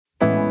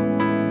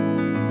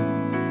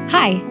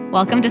Hi,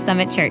 welcome to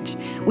Summit Church.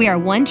 We are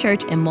one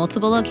church in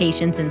multiple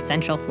locations in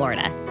Central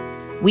Florida.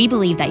 We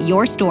believe that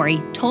your story,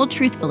 told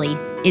truthfully,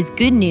 is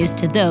good news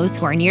to those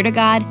who are near to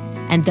God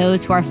and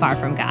those who are far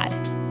from God.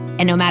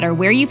 And no matter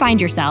where you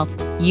find yourself,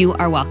 you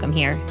are welcome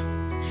here.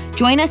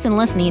 Join us in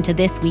listening to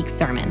this week's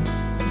sermon.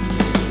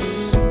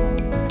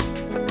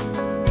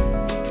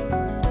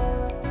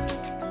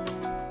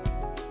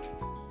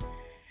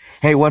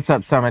 Hey, what's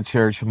up, Summit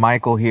Church?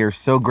 Michael here.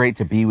 So great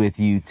to be with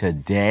you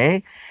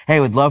today. Hey,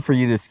 we'd love for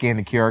you to scan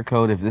the QR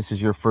code if this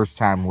is your first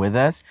time with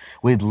us.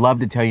 We'd love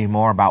to tell you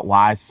more about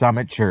why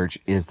Summit Church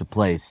is the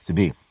place to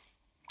be.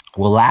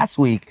 Well, last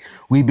week,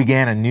 we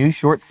began a new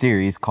short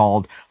series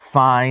called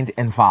Find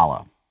and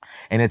Follow.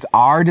 And it's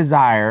our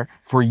desire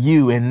for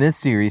you in this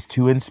series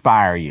to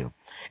inspire you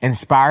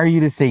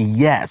to say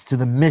yes to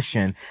the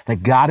mission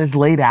that God has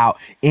laid out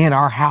in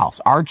our house,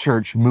 our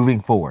church,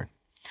 moving forward.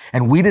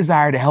 And we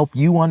desire to help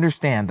you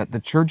understand that the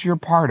church you're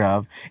part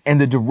of and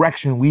the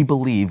direction we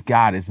believe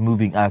God is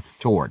moving us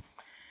toward.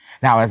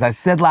 Now, as I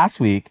said last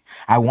week,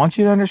 I want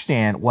you to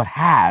understand what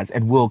has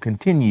and will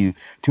continue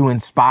to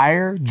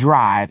inspire,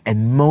 drive,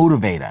 and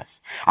motivate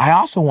us. I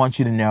also want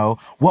you to know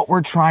what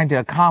we're trying to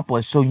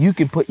accomplish so you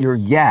can put your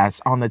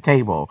yes on the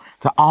table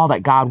to all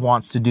that God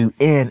wants to do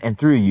in and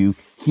through you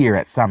here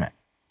at Summit.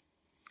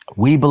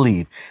 We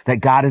believe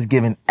that God has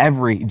given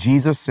every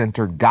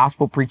Jesus-centered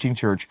gospel-preaching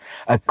church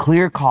a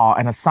clear call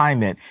and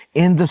assignment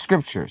in the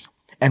scriptures.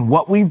 And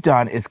what we've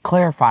done is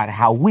clarified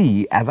how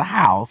we, as a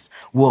house,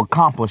 will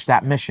accomplish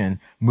that mission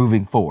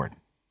moving forward.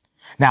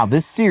 Now,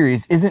 this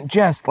series isn't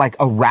just like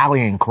a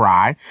rallying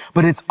cry,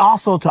 but it's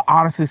also to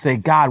honestly say,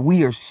 God,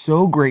 we are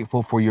so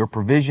grateful for your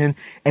provision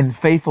and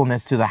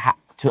faithfulness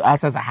to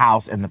us as a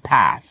house in the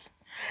past.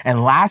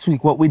 And last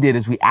week, what we did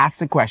is we asked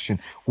the question,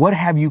 what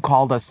have you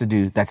called us to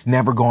do that's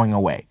never going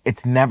away?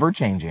 It's never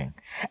changing.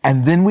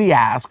 And then we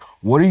ask,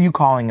 what are you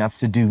calling us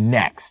to do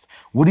next?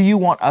 What do you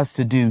want us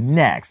to do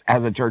next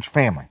as a church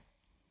family?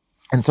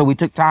 And so we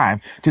took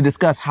time to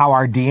discuss how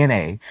our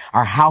DNA,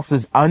 our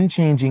house's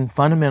unchanging,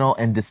 fundamental,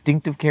 and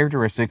distinctive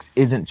characteristics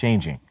isn't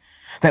changing.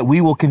 That we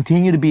will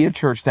continue to be a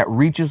church that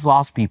reaches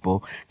lost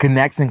people,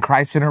 connects in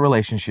Christ-centered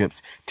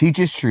relationships,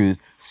 teaches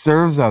truth,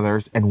 serves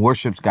others, and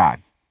worships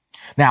God.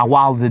 Now,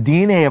 while the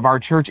DNA of our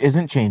church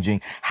isn't changing,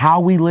 how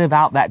we live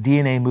out that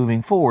DNA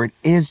moving forward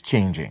is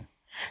changing.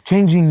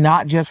 Changing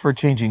not just for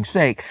changing's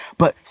sake,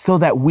 but so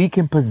that we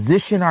can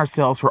position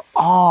ourselves for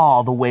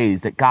all the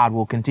ways that God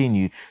will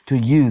continue to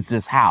use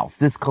this house,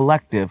 this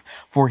collective,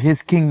 for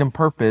his kingdom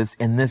purpose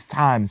in this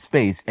time,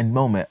 space, and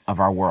moment of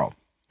our world.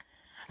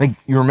 Like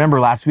you remember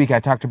last week,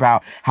 I talked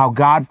about how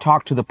God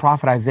talked to the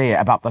prophet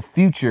Isaiah about the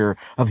future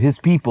of his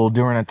people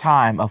during a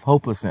time of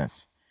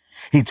hopelessness.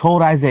 He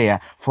told Isaiah,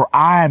 "For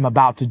I am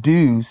about to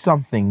do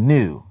something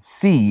new.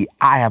 See,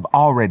 I have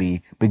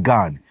already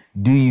begun.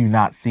 Do you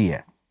not see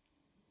it?"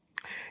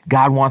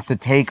 God wants to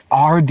take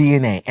our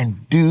DNA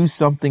and do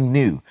something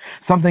new,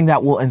 something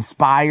that will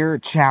inspire,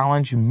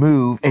 challenge,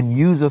 move, and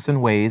use us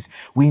in ways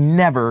we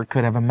never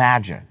could have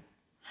imagined.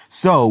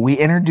 So we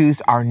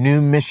introduce our new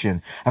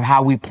mission of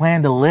how we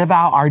plan to live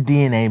out our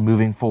DNA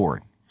moving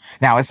forward.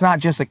 Now, it's not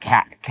just a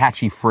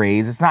catchy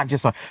phrase. It's not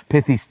just a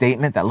pithy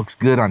statement that looks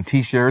good on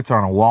t-shirts or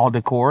on a wall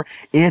decor.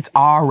 It's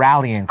our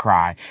rallying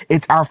cry.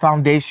 It's our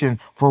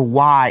foundation for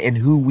why and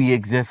who we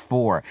exist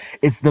for.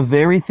 It's the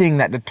very thing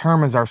that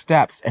determines our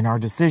steps and our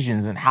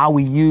decisions and how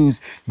we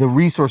use the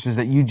resources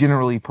that you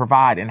generally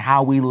provide and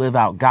how we live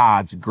out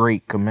God's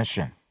great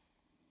commission.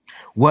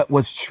 What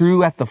was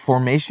true at the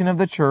formation of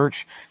the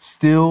church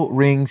still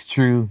rings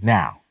true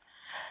now.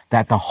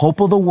 That the hope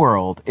of the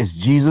world is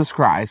Jesus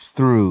Christ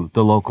through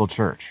the local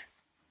church.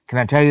 Can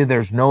I tell you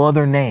there's no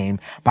other name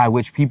by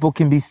which people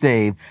can be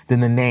saved than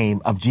the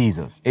name of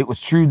Jesus? It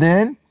was true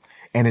then,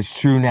 and it's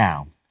true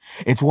now.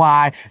 It's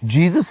why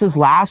Jesus'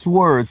 last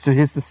words to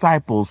his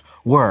disciples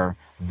were,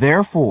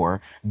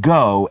 "Therefore,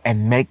 go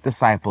and make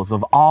disciples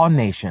of all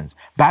nations,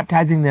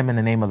 baptizing them in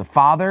the name of the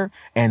Father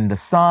and the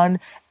Son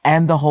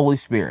and the Holy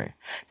Spirit.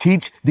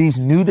 Teach these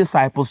new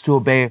disciples to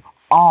obey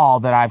all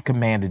that I've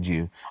commanded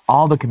you,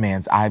 all the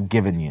commands I've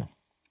given you."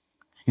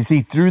 You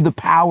see, through the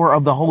power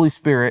of the Holy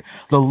Spirit,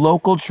 the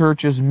local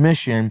church's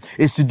mission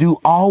is to do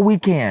all we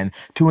can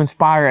to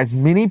inspire as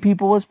many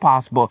people as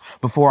possible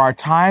before our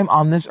time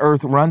on this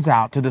earth runs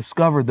out to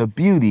discover the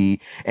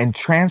beauty and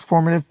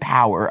transformative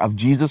power of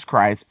Jesus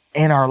Christ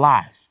in our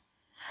lives.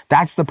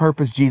 That's the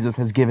purpose Jesus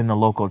has given the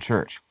local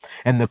church.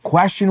 And the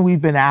question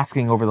we've been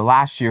asking over the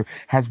last year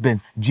has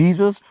been,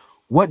 Jesus,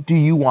 what do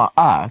you want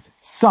us,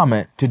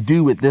 Summit, to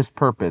do with this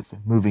purpose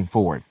moving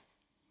forward?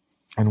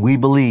 And we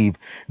believe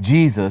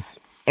Jesus'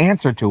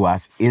 answer to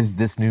us is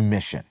this new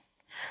mission.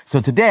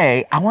 So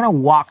today, I want to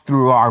walk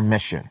through our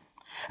mission.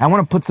 I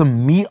want to put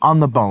some meat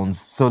on the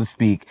bones, so to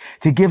speak,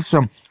 to give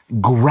some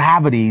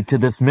gravity to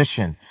this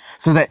mission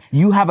so that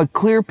you have a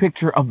clear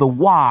picture of the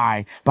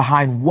why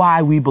behind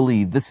why we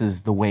believe this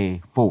is the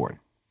way forward.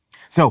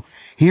 So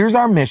here's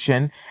our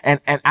mission,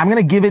 and I'm going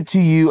to give it to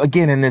you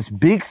again in this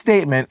big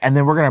statement, and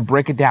then we're going to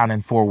break it down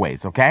in 4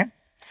 ways, okay?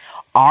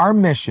 Our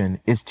mission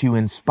is to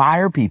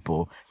inspire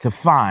people to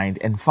find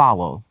and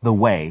follow the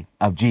way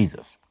of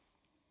Jesus.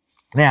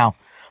 Now,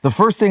 the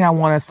first thing I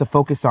want us to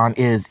focus on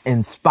is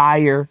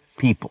inspire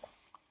people.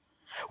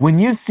 When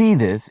you see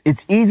this,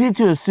 it's easy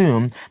to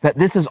assume that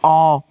this is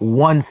all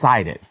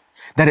one-sided,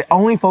 that it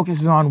only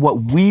focuses on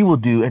what we will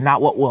do and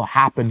not what will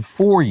happen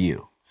for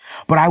you.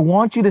 But I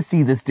want you to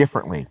see this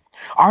differently.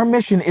 Our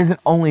mission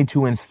isn't only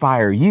to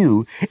inspire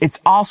you,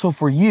 it's also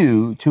for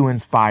you to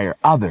inspire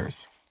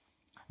others.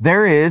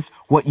 There is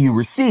what you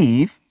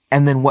receive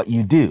and then what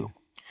you do.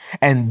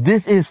 And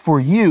this is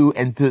for you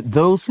and to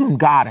those whom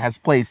God has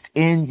placed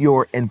in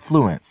your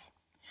influence.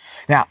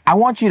 Now, I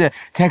want you to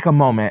take a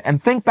moment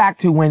and think back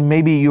to when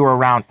maybe you were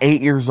around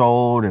 8 years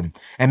old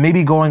and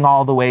maybe going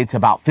all the way to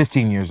about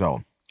 15 years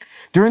old.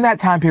 During that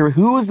time period,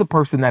 who was the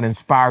person that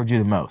inspired you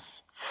the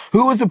most?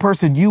 Who was the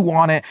person you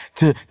wanted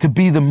to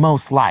be the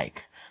most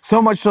like? So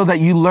much so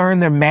that you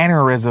learned their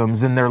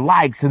mannerisms and their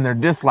likes and their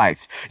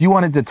dislikes. You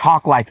wanted to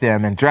talk like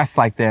them and dress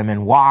like them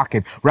and walk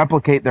and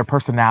replicate their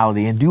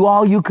personality and do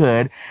all you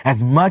could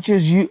as much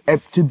as you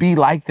to be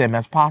like them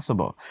as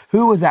possible.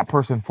 Who was that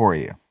person for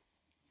you?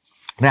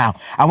 Now,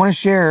 I want to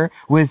share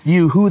with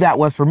you who that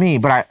was for me,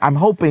 but I'm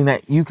hoping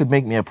that you could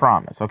make me a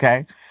promise,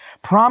 okay?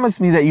 Promise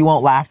me that you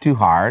won't laugh too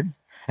hard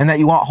and that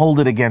you won't hold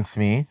it against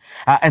me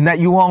and that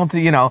you won't,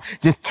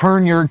 just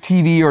turn your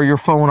TV or your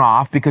phone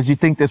off because you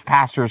think this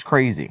pastor is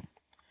crazy.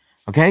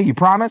 Okay? You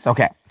promise?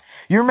 Okay.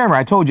 You remember,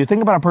 I told you,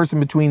 think about a person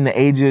between the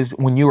ages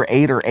when you were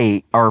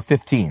 8 or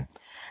 15.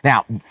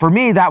 Now, for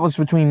me, that was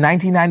between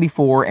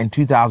 1994 and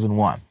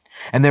 2001.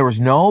 And there was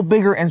no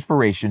bigger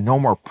inspiration, no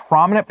more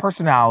prominent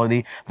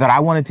personality that I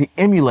wanted to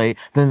emulate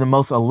than the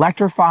most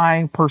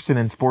electrifying person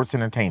in sports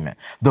entertainment,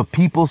 the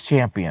people's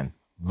champion,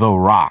 The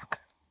Rock.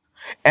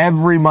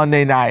 Every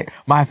Monday night,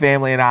 my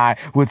family and I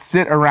would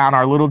sit around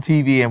our little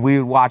TV and we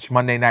would watch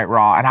Monday Night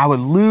Raw, and I would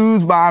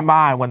lose my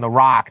mind when The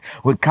Rock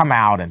would come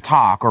out and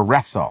talk or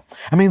wrestle.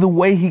 I mean, the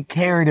way he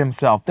carried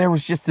himself, there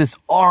was just this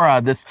aura,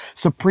 this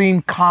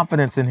supreme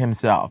confidence in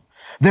himself.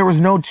 There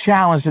was no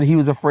challenge that he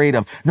was afraid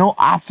of, no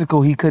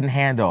obstacle he couldn't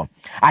handle.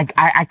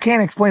 I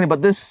can't explain it,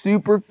 but this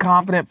super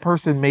confident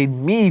person made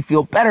me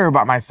feel better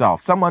about myself,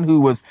 someone who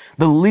was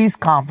the least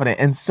confident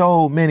in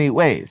so many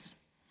ways.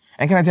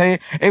 And can I tell you,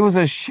 it was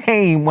a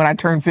shame when I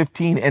turned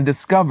 15 and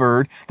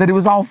discovered that it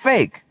was all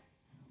fake.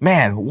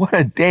 Man, what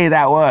a day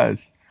that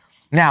was.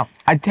 Now,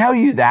 I tell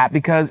you that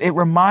because it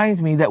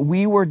reminds me that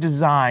we were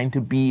designed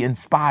to be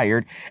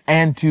inspired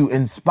and to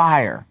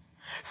inspire.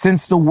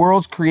 Since the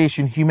world's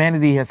creation,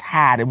 humanity has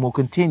had and will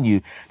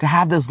continue to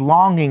have this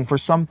longing for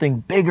something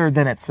bigger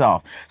than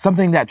itself,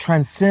 something that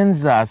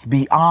transcends us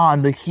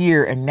beyond the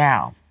here and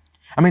now.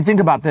 I mean, think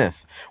about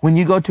this. When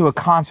you go to a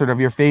concert of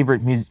your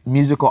favorite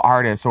musical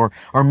artist or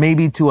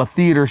maybe to a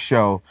theater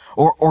show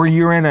or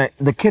you're in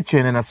the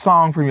kitchen and a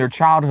song from your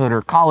childhood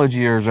or college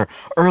years or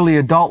early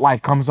adult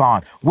life comes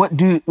on, what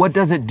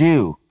does it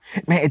do?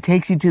 Man, it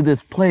takes you to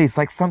this place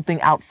like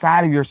something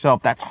outside of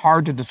yourself that's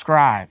hard to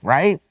describe,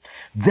 right?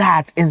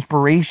 That's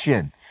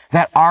inspiration.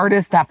 That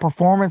artist, that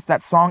performance,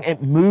 that song,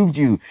 it moved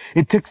you.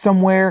 It took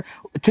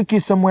you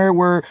somewhere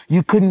where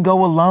you couldn't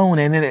go alone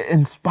and it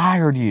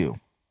inspired you.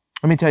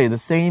 Let me tell you, the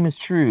same is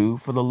true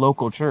for the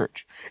local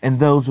church and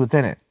those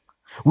within it.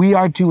 We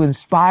are to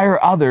inspire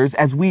others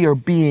as we are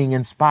being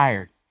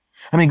inspired.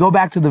 I mean, go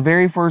back to the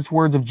very first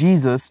words of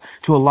Jesus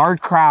to a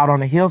large crowd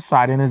on a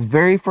hillside in his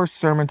very first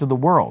sermon to the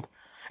world.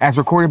 As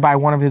recorded by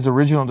one of his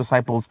original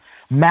disciples,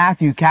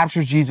 Matthew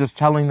captures Jesus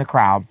telling the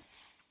crowd,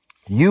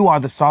 "You are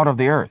the salt of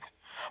the earth.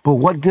 But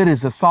what good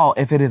is the salt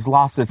if it has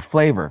lost its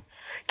flavor?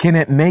 Can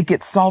it make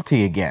it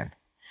salty again?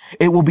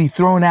 It will be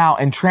thrown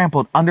out and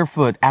trampled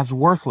underfoot as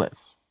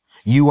worthless.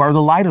 You are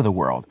the light of the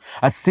world,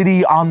 a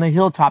city on the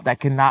hilltop that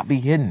cannot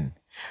be hidden.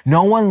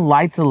 No one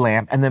lights a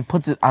lamp and then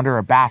puts it under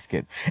a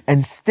basket.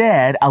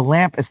 Instead, a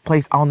lamp is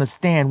placed on the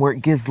stand where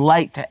it gives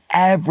light to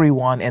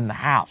everyone in the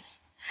house.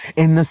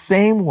 In the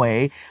same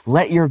way,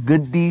 let your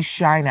good deeds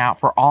shine out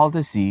for all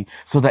to see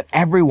so that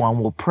everyone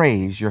will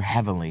praise your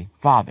heavenly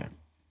Father."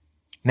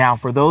 Now,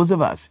 for those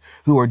of us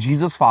who are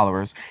Jesus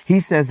followers,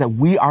 he says that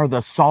we are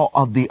the salt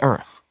of the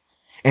earth.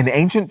 In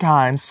ancient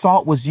times,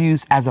 salt was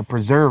used as a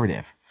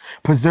preservative,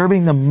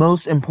 preserving the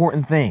most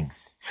important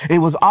things. It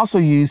was also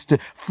used to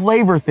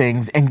flavor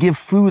things and give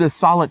food a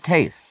solid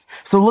taste.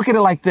 So look at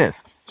it like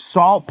this.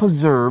 Salt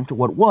preserved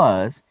what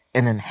was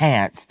and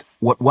enhanced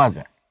what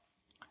wasn't.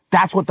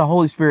 That's what the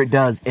Holy Spirit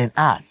does in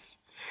us.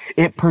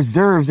 It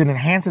preserves and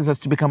enhances us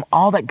to become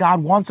all that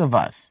God wants of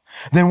us.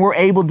 Then we're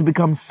able to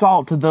become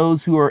salt to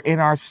those who are in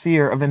our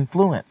sphere of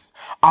influence.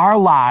 Our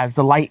lives,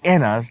 the light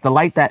in us, the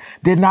light that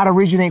did not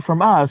originate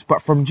from us,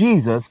 but from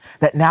Jesus,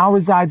 that now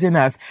resides in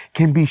us,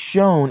 can be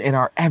shown in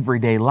our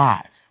everyday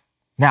lives.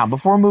 Now,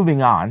 before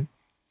moving on,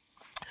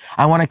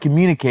 I want to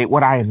communicate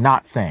what I am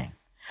not saying.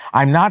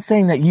 I'm not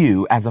saying that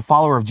you, as a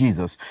follower of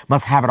Jesus,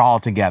 must have it all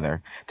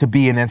together to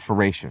be an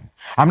inspiration.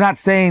 I'm not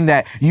saying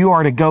that you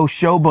are to go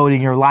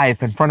showboating your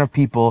life in front of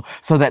people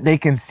so that they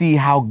can see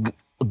how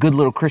good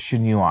little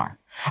Christian you are.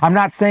 I'm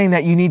not saying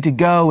that you need to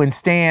go and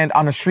stand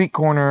on a street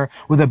corner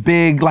with a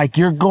big, like,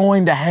 you're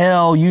going to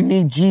hell, you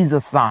need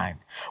Jesus sign.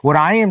 What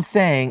I am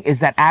saying is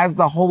that as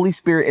the Holy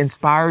Spirit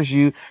inspires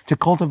you to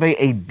cultivate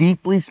a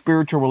deeply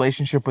spiritual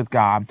relationship with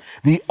God,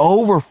 the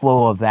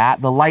overflow of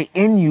that, the light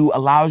in you,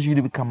 allows you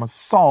to become a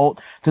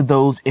salt to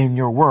those in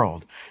your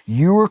world.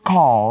 You are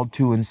called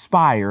to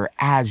inspire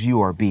as you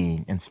are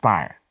being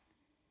inspired.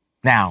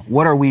 Now,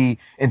 what are we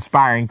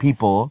inspiring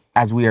people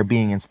as we are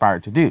being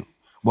inspired to do?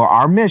 Well,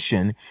 our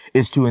mission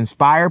is to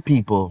inspire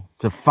people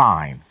to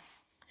find.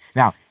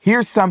 Now,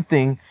 here's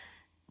something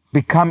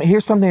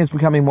that's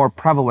becoming more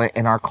prevalent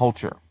in our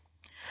culture.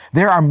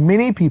 There are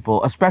many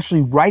people,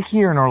 especially right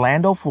here in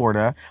Orlando,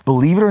 Florida,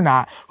 believe it or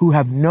not, who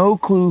have no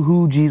clue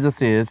who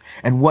Jesus is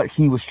and what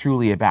he was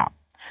truly about.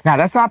 Now,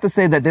 that's not to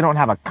say that they don't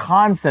have a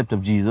concept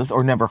of Jesus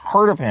or never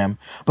heard of him,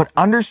 but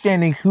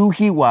understanding who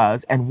he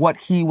was and what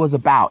he was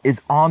about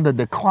is on the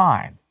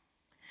decline.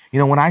 You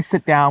know, when I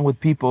sit down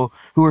with people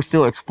who are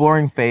still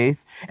exploring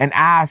faith and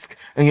ask,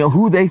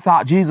 who they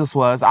thought Jesus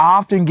was, I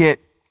often get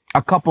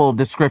a couple of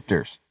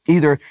descriptors.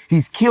 Either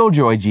he's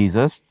killjoy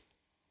Jesus,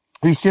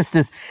 he's just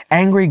this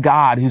angry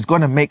God who's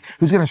going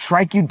to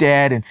strike you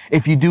dead and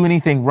if you do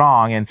anything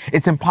wrong, and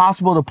it's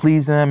impossible to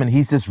please him, and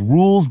he's this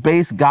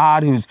rules-based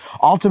God whose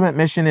ultimate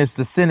mission is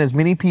to send as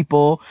many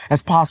people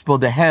as possible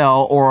to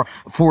hell or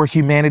for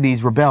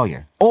humanity's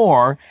rebellion.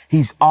 Or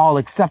he's all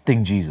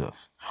accepting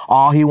Jesus.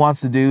 All he wants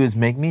to do is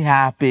make me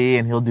happy,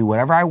 and he'll do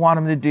whatever I want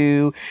him to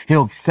do.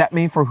 He'll accept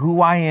me for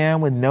who I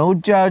am with no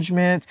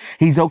judgment.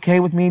 He's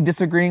okay with me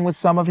disagreeing with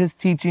some of his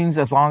teachings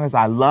as long as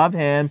I love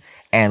him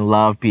and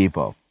love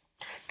people.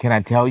 Can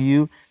I tell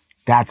you,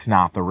 that's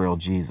not the real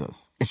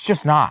Jesus. It's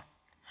just not.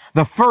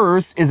 The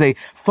first is a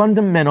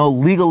fundamental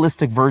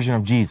legalistic version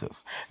of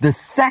Jesus. The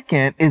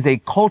second is a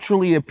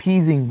culturally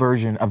appeasing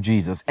version of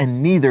Jesus,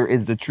 and neither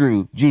is the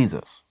true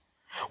Jesus.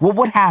 What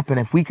would happen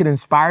if we could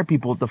inspire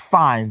people to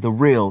find the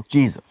real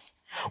Jesus?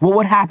 What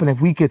would happen if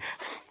we could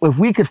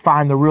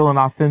find the real and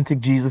authentic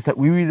Jesus that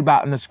we read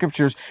about in the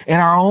scriptures in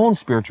our own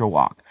spiritual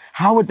walk?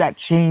 How would that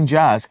change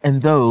us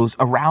and those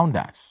around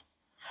us?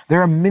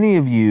 There are many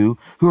of you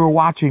who are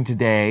watching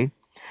today,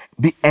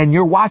 and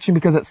you're watching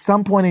because at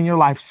some point in your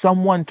life,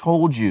 someone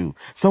showed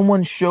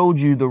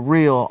you the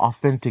real,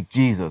 authentic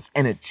Jesus,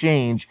 and it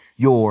changed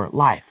your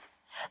life.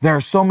 There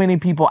are so many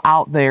people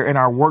out there in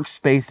our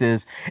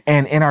workspaces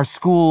and in our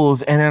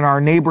schools and in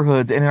our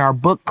neighborhoods and in our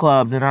book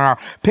clubs and in our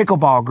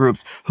pickleball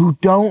groups who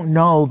don't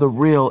know the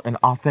real and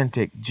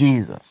authentic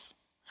Jesus.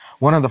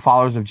 One of the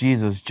followers of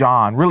Jesus,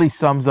 John, really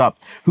sums up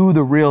who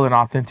the real and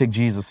authentic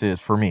Jesus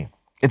is for me.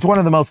 It's one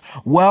of the most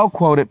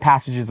well-quoted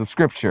passages of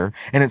scripture,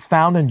 and it's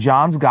found in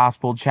John's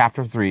Gospel,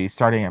 chapter 3,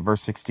 starting at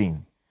verse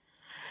 16.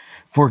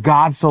 For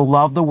God so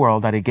loved the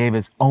world that he gave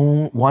his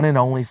own one and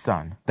only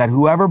Son, that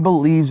whoever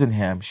believes in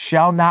him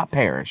shall not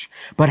perish,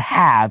 but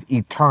have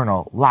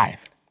eternal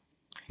life.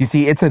 You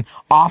see, it's an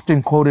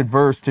often quoted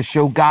verse to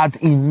show God's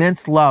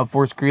immense love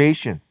for his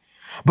creation.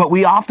 But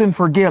we often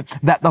forget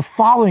that the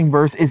following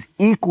verse is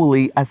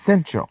equally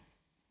essential.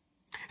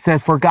 It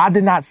says, for God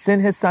did not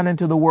send his Son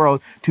into the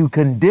world to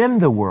condemn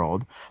the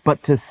world,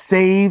 but to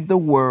save the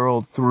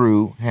world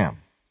through him.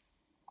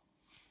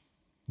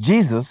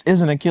 Jesus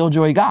isn't a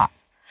killjoy God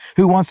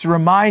who wants to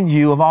remind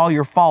you of all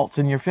your faults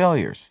and your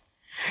failures.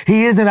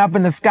 He isn't up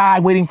in the sky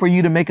waiting for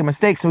you to make a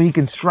mistake so he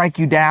can strike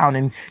you down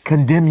and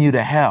condemn you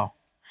to hell.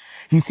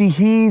 You see,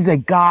 he's a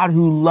God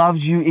who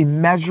loves you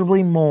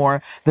immeasurably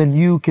more than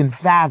you can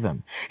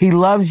fathom. He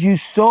loves you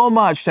so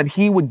much that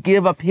he would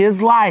give up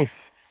his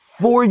life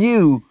for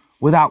you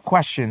without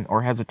question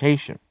or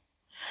hesitation.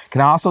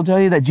 Can I also tell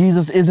you that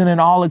Jesus isn't an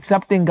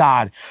all-accepting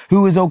God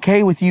who is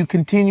okay with you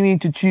continuing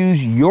to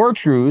choose your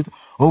truth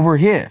over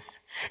his?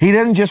 He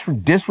doesn't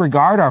just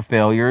disregard our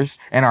failures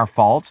and our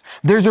faults.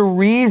 There's a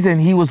reason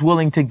he was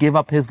willing to give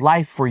up his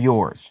life for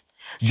yours.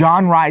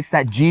 John writes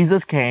that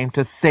Jesus came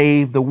to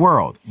save the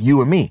world,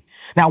 you and me.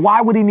 Now,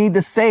 why would he need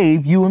to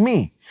save you and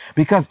me?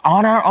 Because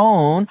on our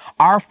own,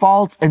 our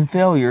faults and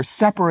failures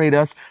separate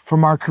us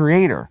from our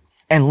Creator,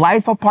 and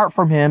life apart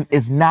from him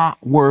is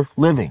not worth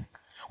living.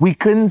 We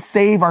couldn't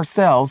save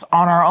ourselves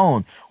on our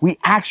own. We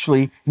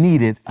actually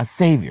needed a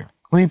Savior.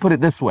 Let me put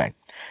it this way.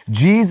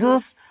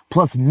 Jesus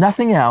plus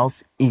nothing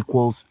else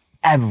equals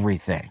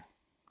everything.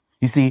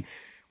 You see,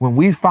 when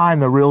we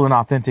find the real and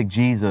authentic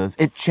Jesus,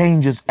 it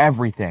changes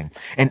everything.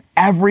 And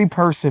every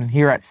person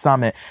here at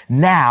Summit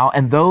now,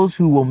 and those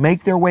who will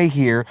make their way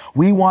here,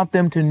 we want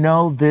them to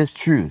know this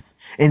truth.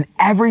 In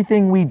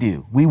everything we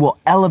do, we will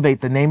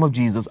elevate the name of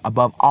Jesus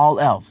above all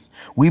else.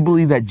 We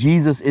believe that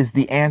Jesus is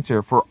the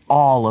answer for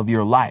all of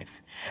your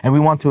life. And we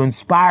want to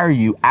inspire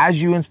you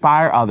as you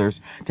inspire others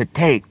to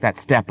take that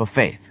step of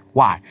faith.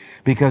 Why?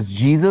 Because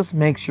Jesus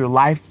makes your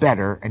life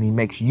better and he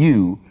makes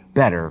you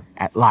better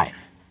at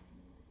life.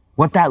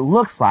 What that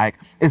looks like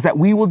is that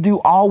we will do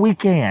all we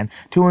can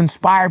to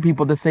inspire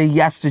people to say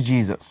yes to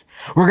Jesus.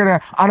 We're going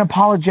to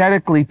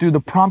unapologetically, through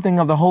the prompting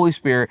of the Holy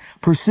Spirit,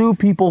 pursue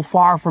people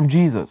far from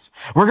Jesus.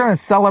 We're going to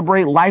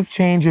celebrate life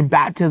change and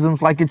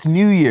baptisms like it's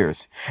New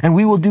Year's. And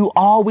we will do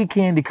all we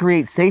can to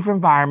create safe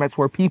environments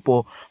where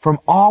people from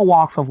all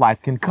walks of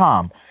life can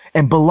come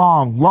and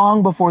belong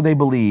long before they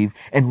believe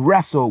and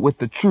wrestle with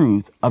the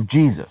truth of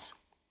Jesus.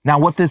 Now,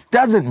 what this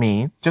doesn't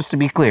mean, just to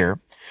be clear,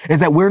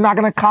 is that we're not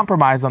going to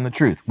compromise on the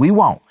truth. We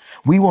won't.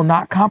 We will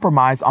not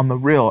compromise on the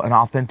real and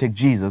authentic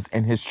Jesus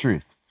and his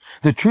truth.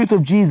 The truth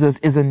of Jesus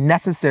is a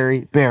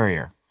necessary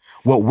barrier.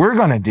 What we're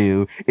going to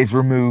do is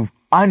remove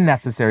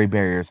unnecessary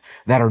barriers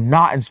that are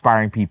not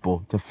inspiring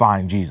people to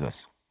find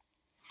Jesus.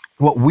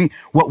 What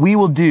we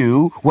will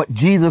do, what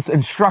Jesus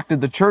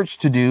instructed the church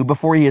to do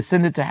before he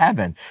ascended to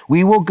heaven,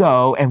 we will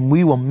go and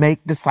we will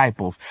make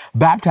disciples,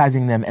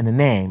 baptizing them in the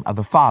name of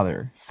the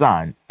Father,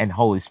 Son, and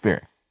Holy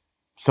Spirit.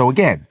 So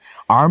again,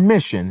 our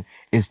mission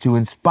is to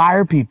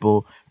inspire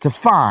people to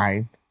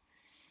find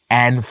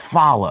and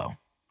follow.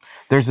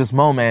 There's this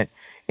moment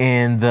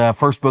in the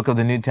first book of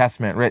the New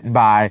Testament written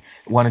by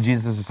one of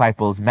Jesus'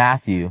 disciples,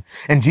 Matthew.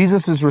 And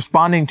Jesus is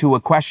responding to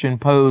a question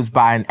posed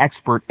by an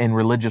expert in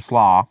religious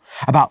law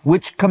about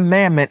which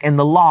commandment in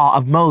the law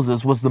of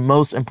Moses was the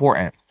most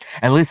important.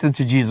 And listen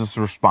to Jesus'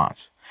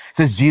 response. It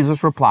says,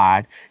 Jesus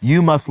replied,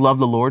 "You must love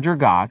the Lord your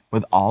God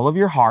with all of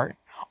your heart,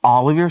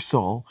 all of your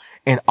soul,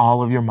 and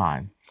all of your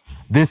mind.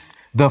 This,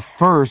 the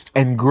first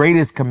and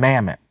greatest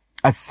commandment.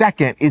 A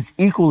second is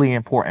equally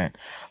important.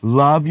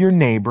 Love your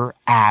neighbor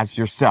as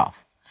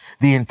yourself."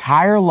 The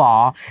entire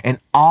law and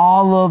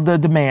all of the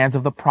demands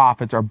of the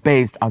prophets are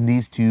based on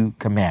these two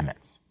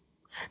commandments.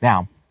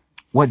 Now,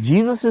 what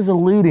Jesus is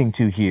alluding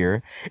to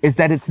here is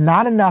that it's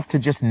not enough to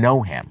just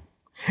know him.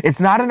 It's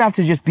not enough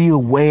to just be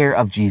aware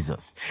of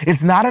Jesus.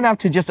 It's not enough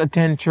to just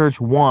attend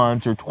church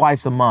once or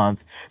twice a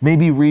month,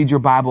 maybe read your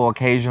Bible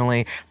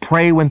occasionally,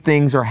 pray when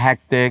things are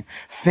hectic.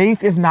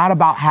 Faith is not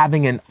about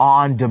having an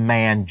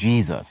on-demand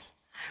Jesus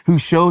who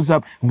shows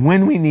up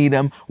when we need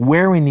him,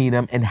 where we need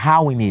him, and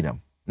how we need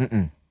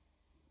him.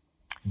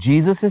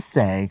 Jesus is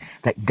saying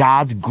that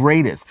God's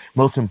greatest,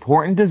 most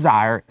important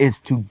desire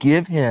is to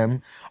give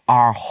him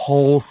our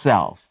whole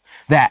selves.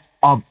 That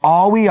of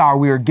all we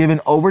are given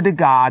over to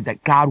God,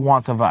 that God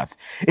wants of us.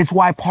 It's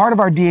why part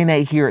of our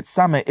DNA here at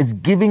Summit is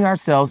giving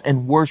ourselves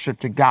in worship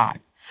to God.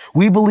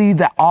 We believe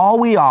that all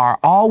we are,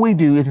 all we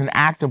do is an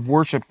act of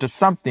worship to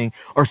something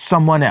or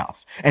someone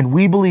else. And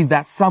we believe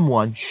that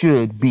someone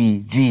should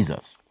be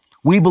Jesus.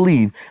 We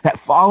believe that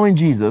following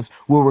Jesus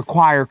will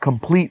require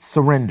complete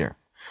surrender.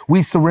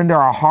 We surrender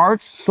our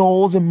hearts,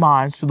 souls, and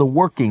minds to the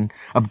working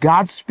of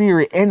God's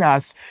Spirit in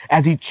us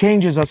as he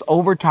changes us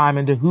over time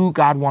into who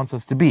God wants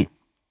us to be.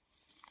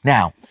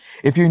 Now,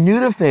 if you're new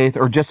to faith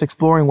or just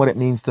exploring what it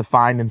means to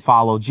find and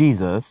follow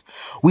Jesus,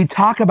 we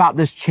talk about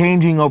this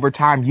changing over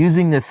time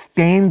using this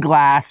stained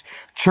glass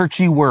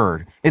churchy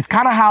word. It's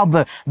kind of how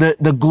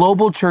the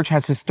global church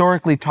has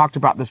historically talked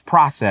about this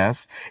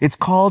process. It's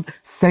called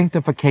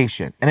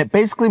sanctification. And it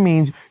basically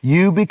means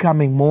you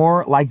becoming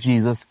more like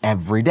Jesus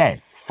every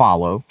day.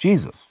 Follow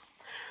Jesus.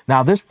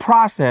 Now, this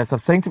process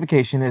of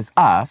sanctification is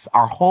us,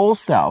 our whole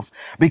selves,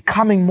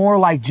 becoming more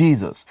like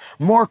Jesus,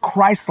 more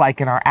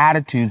Christ-like in our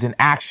attitudes and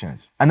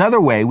actions. Another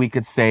way we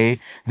could say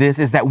this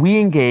is that we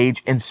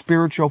engage in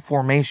spiritual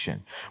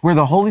formation, where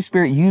the Holy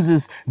Spirit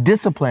uses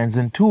disciplines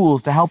and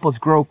tools to help us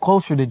grow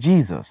closer to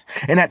Jesus.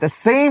 And at the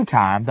same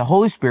time, the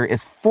Holy Spirit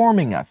is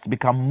forming us to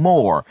become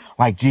more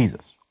like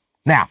Jesus.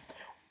 Now,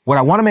 what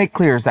I want to make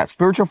clear is that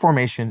spiritual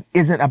formation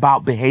isn't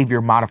about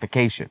behavior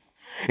modification.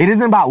 It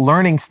isn't about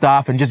learning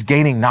stuff and just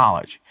gaining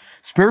knowledge.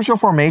 Spiritual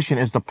formation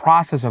is the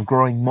process of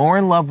growing more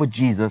in love with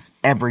Jesus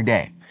every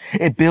day.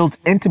 It builds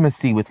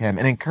intimacy with him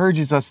and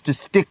encourages us to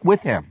stick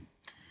with him.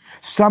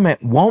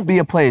 Summit won't be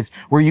a place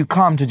where you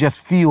come to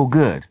just feel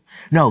good.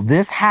 No,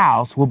 this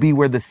house will be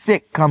where the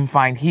sick come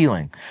find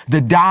healing,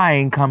 the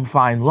dying come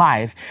find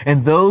life,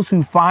 and those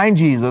who find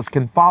Jesus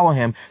can follow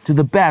him to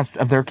the best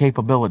of their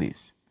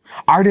capabilities.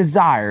 Our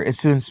desire is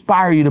to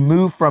inspire you to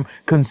move from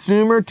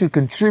consumer to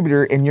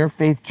contributor in your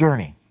faith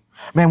journey.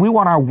 Man, we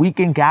want our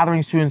weekend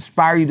gatherings to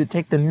inspire you to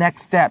take the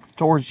next step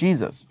towards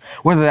Jesus.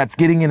 Whether that's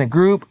getting in a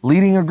group,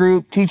 leading a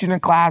group, teaching a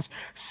class,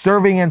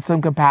 serving in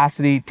some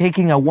capacity,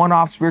 taking a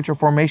one-off spiritual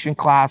formation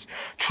class,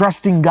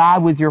 trusting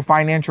God with your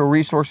financial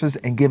resources,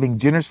 and giving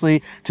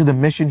generously to the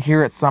mission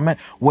here at Summit.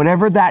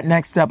 Whatever that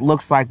next step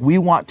looks like, we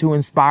want to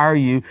inspire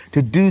you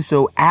to do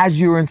so as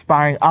you're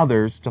inspiring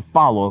others to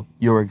follow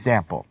your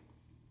example.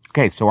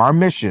 Okay, so our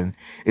mission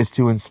is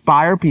to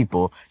inspire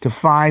people to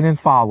find and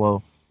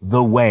follow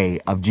the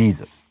way of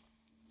Jesus.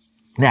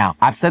 Now,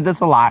 I've said this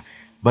a lot,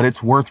 but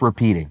it's worth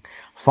repeating.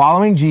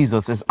 Following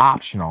Jesus is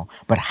optional,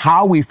 but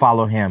how we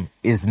follow him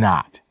is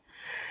not.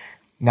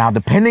 Now,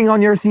 depending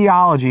on your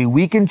theology,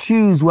 we can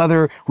choose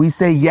whether we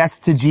say yes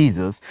to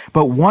Jesus,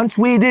 but once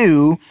we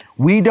do,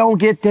 we don't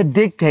get to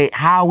dictate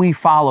how we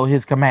follow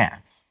his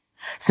commands.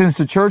 Since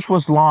the church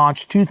was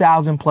launched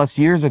 2,000 plus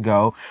years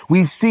ago,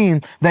 we've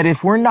seen that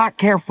if we're not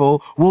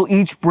careful, we'll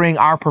each bring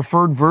our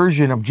preferred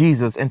version of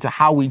Jesus into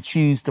how we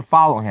choose to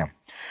follow him.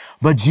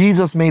 But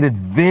Jesus made it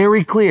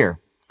very clear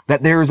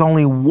that there is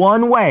only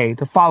one way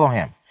to follow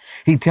him.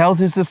 He tells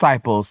his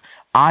disciples,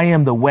 I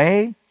am the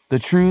way, the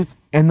truth,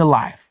 and the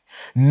life.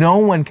 No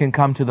one can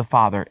come to the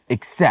Father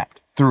except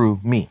through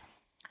me.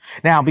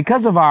 Now,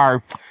 because of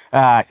our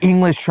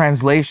English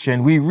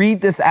translation, we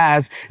read this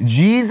as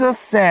Jesus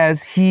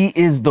says he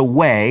is the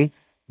way,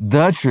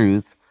 the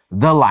truth,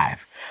 the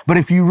life. But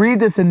if you read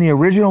this in the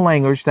original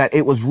language that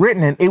it was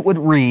written in, it would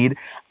read,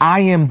 I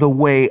am the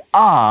way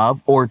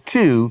of or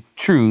to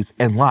truth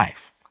and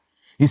life.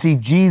 You see,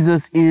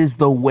 Jesus is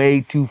the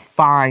way to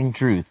find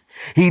truth.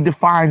 He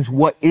defines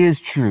what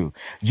is true.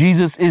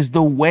 Jesus is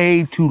the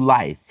way to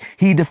life.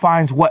 He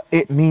defines what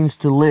it means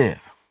to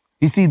live.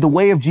 You see, the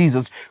way of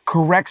Jesus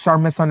corrects our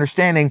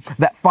misunderstanding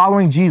that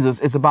following Jesus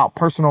is about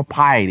personal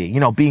piety,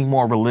 being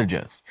more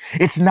religious.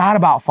 It's not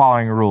about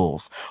following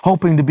rules,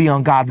 hoping to be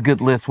on God's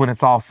good list when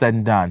it's all said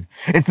and done.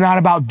 It's not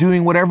about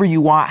doing whatever you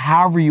want,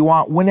 however you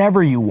want,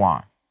 whenever you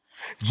want.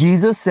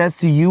 Jesus says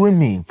to you and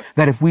me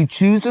that if we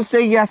choose to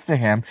say yes to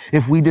him,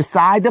 if we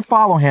decide to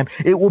follow him,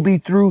 it will be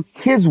through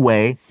his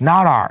way,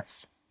 not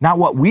ours. Not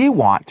what we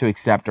want to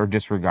accept or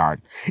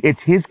disregard.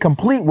 It's his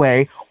complete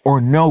way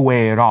or no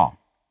way at all.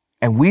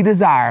 And we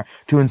desire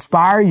to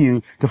inspire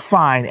you to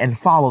find and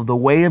follow the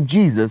way of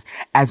Jesus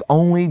as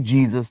only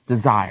Jesus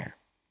desired.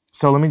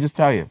 So let me just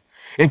tell you,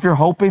 if you're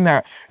hoping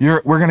that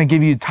we're going to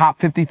give you top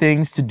 50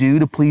 things to do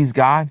to please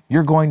God,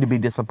 you're going to be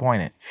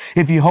disappointed.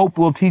 If you hope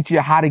we'll teach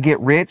you how to get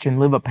rich and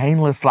live a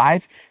painless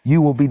life,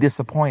 you will be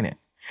disappointed.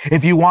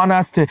 If you want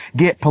us to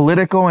get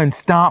political and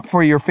stomp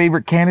for your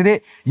favorite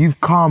candidate, you've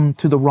come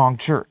to the wrong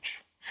church.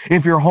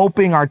 If you're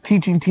hoping our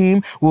teaching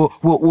team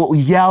will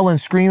yell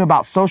and scream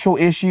about social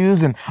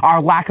issues and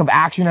our lack of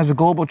action as a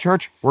global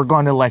church, we're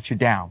going to let you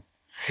down.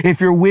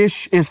 If your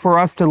wish is for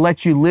us to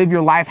let you live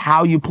your life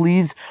how you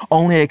please,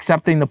 only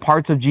accepting the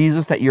parts of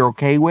Jesus that you're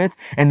okay with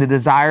and the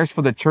desires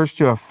for the church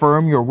to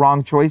affirm your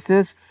wrong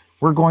choices,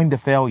 we're going to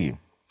fail you.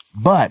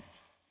 But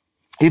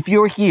if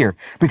you're here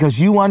because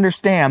you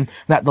understand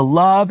that the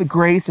love,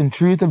 grace, and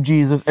truth of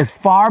Jesus is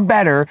far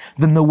better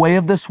than the way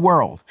of this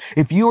world,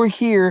 if you are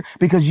here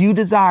because you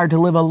desire to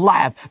live a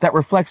life that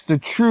reflects the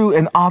true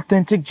and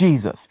authentic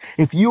Jesus,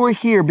 if you are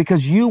here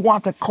because you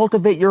want to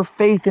cultivate your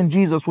faith in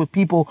Jesus with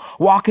people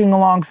walking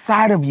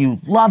alongside of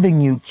you,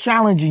 loving you,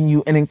 challenging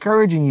you, and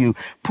encouraging you,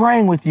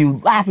 praying with you,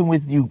 laughing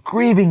with you,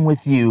 grieving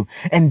with you,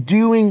 and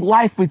doing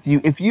life with you,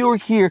 if you are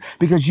here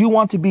because you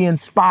want to be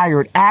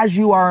inspired as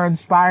you are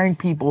inspiring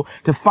people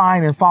to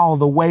find and follow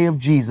the way of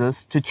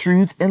Jesus to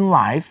truth and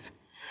life,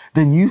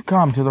 then you've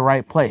come to the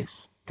right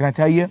place. Can I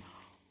tell you?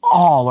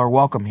 All are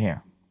welcome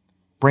here.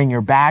 Bring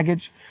your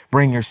baggage,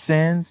 bring your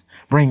sins,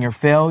 bring your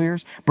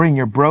failures, bring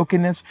your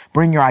brokenness,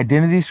 bring your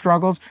identity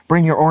struggles,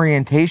 bring your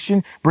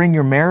orientation, bring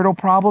your marital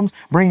problems,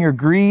 bring your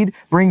greed,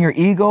 bring your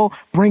ego,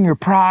 bring your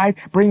pride,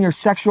 bring your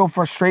sexual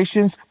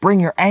frustrations, bring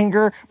your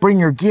anger, bring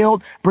your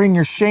guilt, bring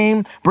your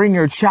shame, bring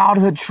your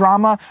childhood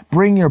trauma,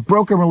 bring your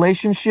broken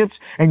relationships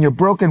and your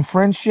broken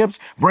friendships,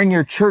 bring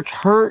your church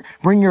hurt,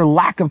 bring your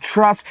lack of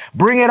trust,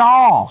 bring it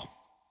all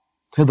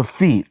to the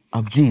feet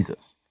of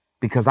Jesus.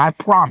 Because I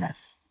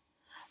promise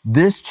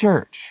this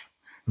church,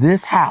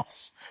 this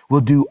house,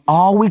 will do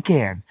all we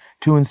can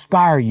to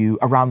inspire you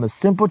around the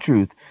simple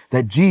truth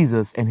that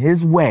Jesus and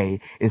his way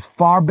is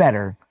far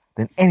better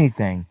than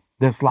anything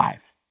this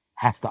life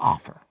has to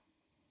offer.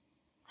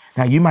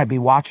 Now, you might be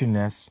watching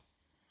this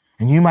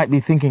and you might be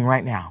thinking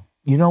right now,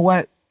 you know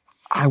what?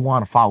 I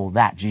want to follow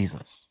that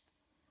Jesus.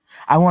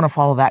 I want to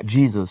follow that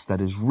Jesus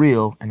that is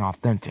real and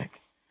authentic,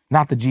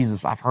 not the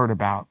Jesus I've heard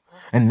about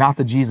and not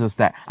the Jesus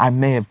that I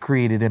may have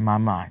created in my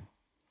mind.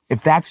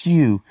 If that's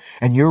you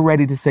and you're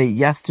ready to say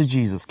yes to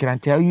Jesus, can I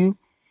tell you?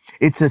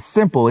 It's as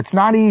simple. It's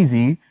not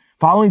easy.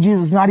 Following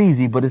Jesus is not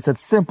easy, but it's as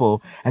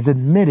simple as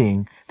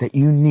admitting that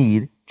you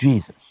need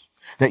Jesus,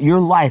 that your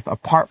life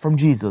apart from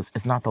Jesus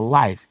is not the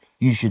life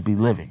you should be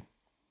living.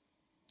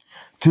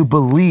 To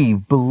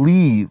believe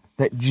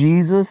that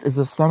Jesus is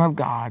the Son of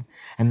God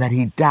and that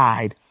he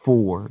died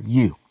for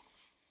you.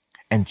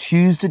 And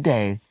choose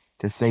today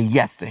to say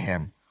yes to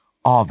him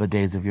all the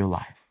days of your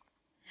life.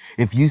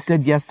 If you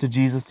said yes to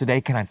Jesus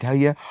today, can I tell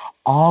you,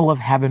 all of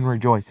heaven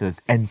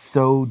rejoices, and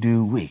so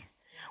do we.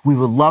 We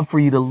would love for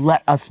you to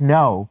let us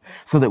know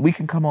so that we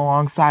can come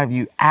alongside of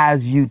you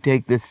as you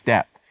take this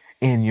step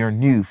in your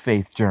new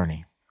faith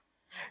journey.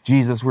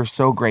 Jesus, we're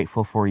so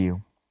grateful for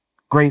you.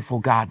 Grateful,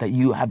 God, that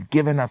you have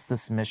given us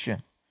this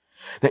mission,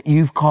 that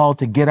you've called us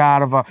to get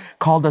out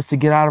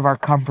of our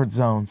comfort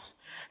zones,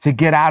 to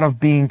get out of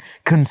being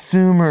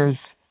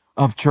consumers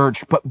of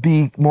church, but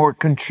be more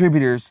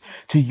contributors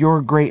to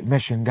your great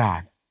mission,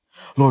 God.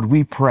 Lord,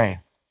 we pray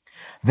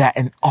that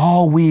in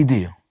all we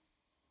do,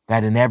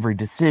 that in every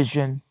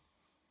decision,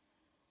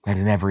 that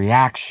in every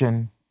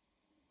action,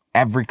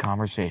 every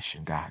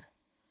conversation, God,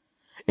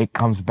 it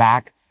comes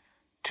back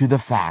to the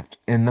fact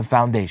in the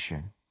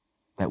foundation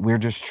that we're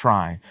just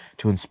trying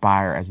to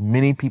inspire as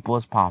many people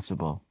as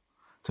possible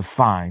to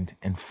find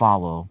and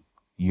follow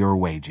your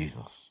way,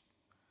 Jesus.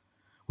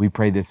 We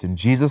pray this in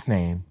Jesus'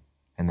 name,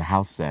 and the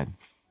house said.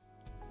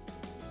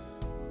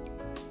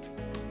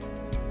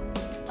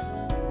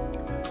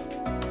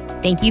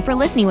 Thank you for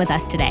listening with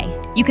us today.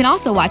 You can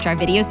also watch our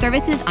video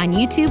services on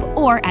YouTube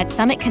or at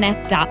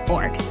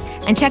summitconnect.org.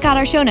 And check out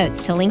our show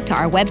notes to link to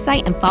our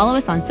website and follow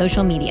us on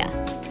social media.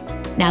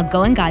 Now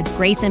go in God's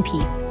grace and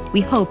peace.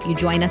 We hope you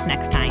join us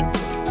next time.